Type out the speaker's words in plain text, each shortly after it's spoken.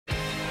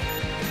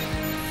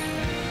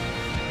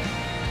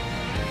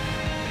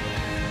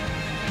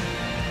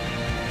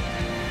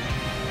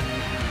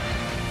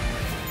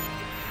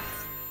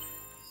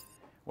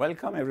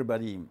Welcome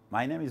everybody,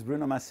 my name is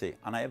Bruno Massé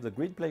and I have the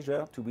great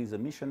pleasure to be the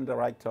mission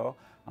director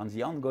on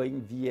the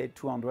ongoing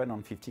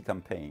VA250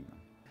 campaign.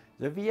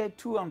 The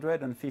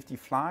VA250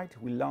 flight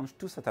will launch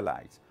two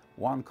satellites,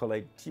 one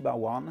called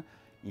TIBA-1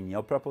 in the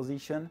upper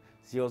position,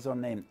 the other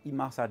named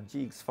Inmarsat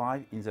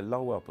GX5 in the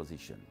lower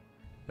position.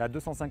 La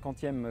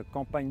 250e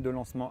campagne de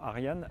lancement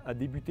Ariane a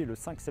débuté le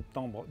 5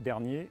 septembre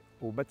dernier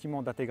au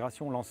bâtiment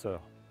d'intégration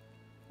lanceur.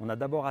 On a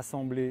d'abord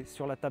assemblé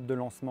sur la table de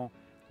lancement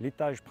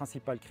l'étage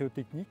principal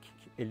cryotechnique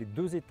et les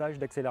deux étages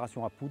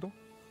d'accélération à poudre,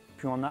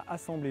 puis on a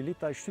assemblé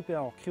l'étage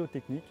supérieur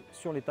cryotechnique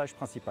sur l'étage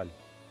principal.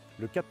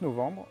 Le 4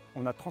 novembre,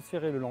 on a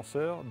transféré le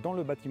lanceur dans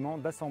le bâtiment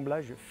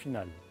d'assemblage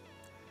final.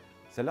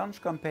 The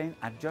launch campaign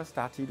had just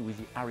started with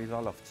the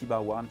arrival of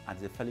TIBA-1 at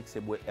the Félix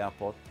Éboué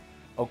Airport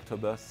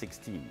October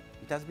 16.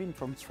 It has been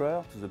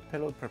transferred to the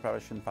payload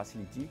preparation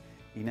facility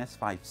in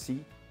S5C,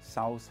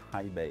 South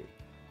High Bay.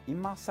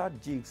 Inmarsat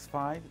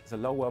GX5, the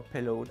lower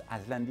payload,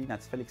 has landed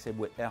at Félix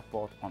Éboué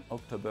Airport on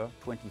October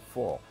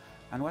 24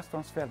 and was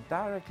transferred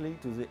directly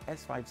to the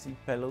S5C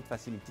payload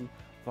facility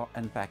for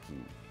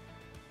unpacking.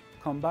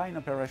 Combined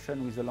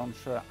operation with the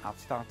launcher have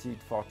started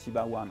for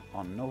TIBA-1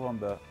 on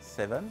November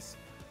 7th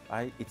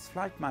by its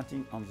flight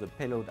mounting on the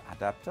payload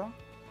adapter.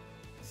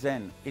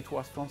 Then it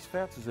was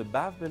transferred to the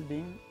BAV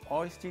building,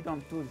 hoisted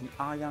onto the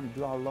Ariane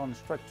dual launch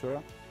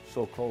structure,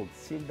 so-called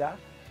SILDA,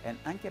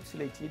 and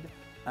encapsulated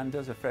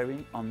under the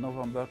fairing on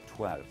November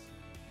 12th.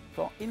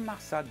 For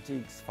Inmarsat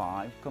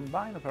GX5,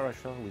 combined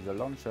operation with the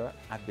launcher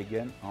had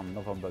begun on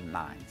November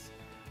 9th,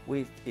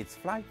 with its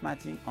flight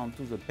mounting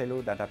onto the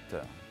payload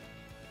adapter.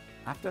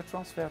 After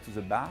transfer to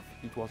the BAF,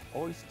 it was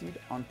hoisted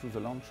onto the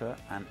launcher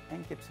and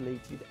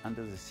encapsulated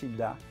under the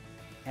SILDA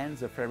and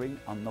the fairing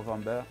on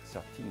November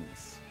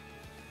 13th.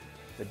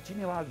 The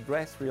general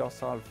dress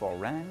rehearsal for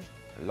range,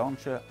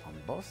 launcher on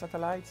both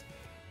satellites,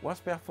 was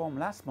performed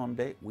last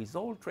Monday with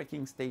all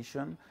tracking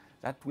stations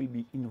that will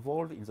be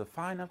involved in the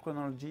final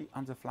chronology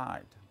on the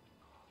flight.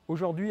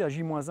 Aujourd'hui, à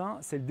J-1,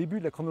 c'est le début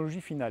de la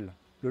chronologie finale.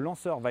 Le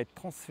lanceur va être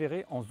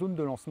transféré en zone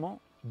de lancement,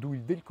 d'où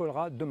il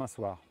décollera demain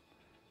soir.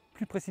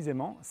 Plus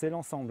précisément, c'est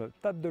l'ensemble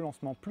table de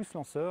lancement plus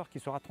lanceur qui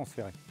sera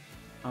transféré.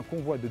 Un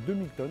convoi de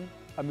 2000 tonnes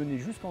amené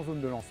jusqu'en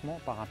zone de lancement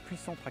par un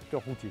puissant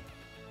tracteur routier.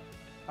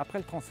 Après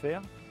le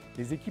transfert,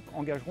 les équipes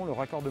engageront le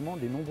raccordement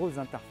des nombreuses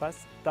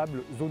interfaces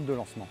table-zone de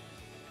lancement.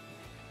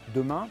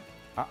 Demain,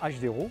 à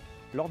H0,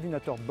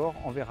 l'ordinateur de bord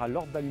enverra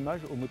l'ordre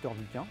d'allumage au moteur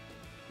Vulcain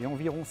et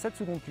environ 7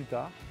 secondes plus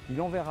tard, il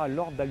enverra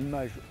l'ordre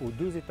d'allumage aux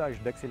deux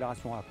étages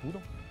d'accélération à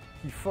poudre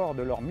qui, forts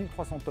de leurs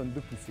 1300 tonnes de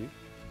poussée,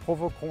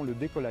 provoqueront le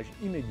décollage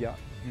immédiat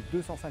du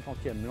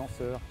 250e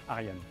lanceur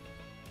Ariane.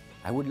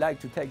 I would like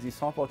to take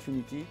this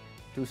opportunity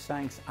to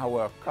thank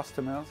our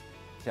customers,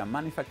 their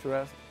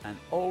manufacturers and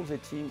all the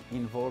team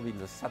involved in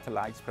the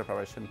satellite's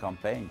preparation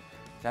campaign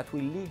that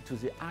will lead to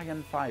the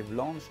Ariane 5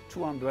 launch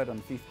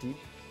 250,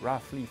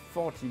 roughly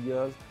 40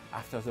 years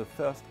after the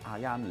first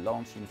Ariane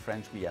launch in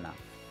French Guiana.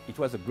 It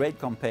was a great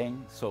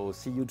campaign, so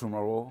see you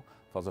tomorrow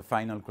for the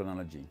final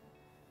chronology.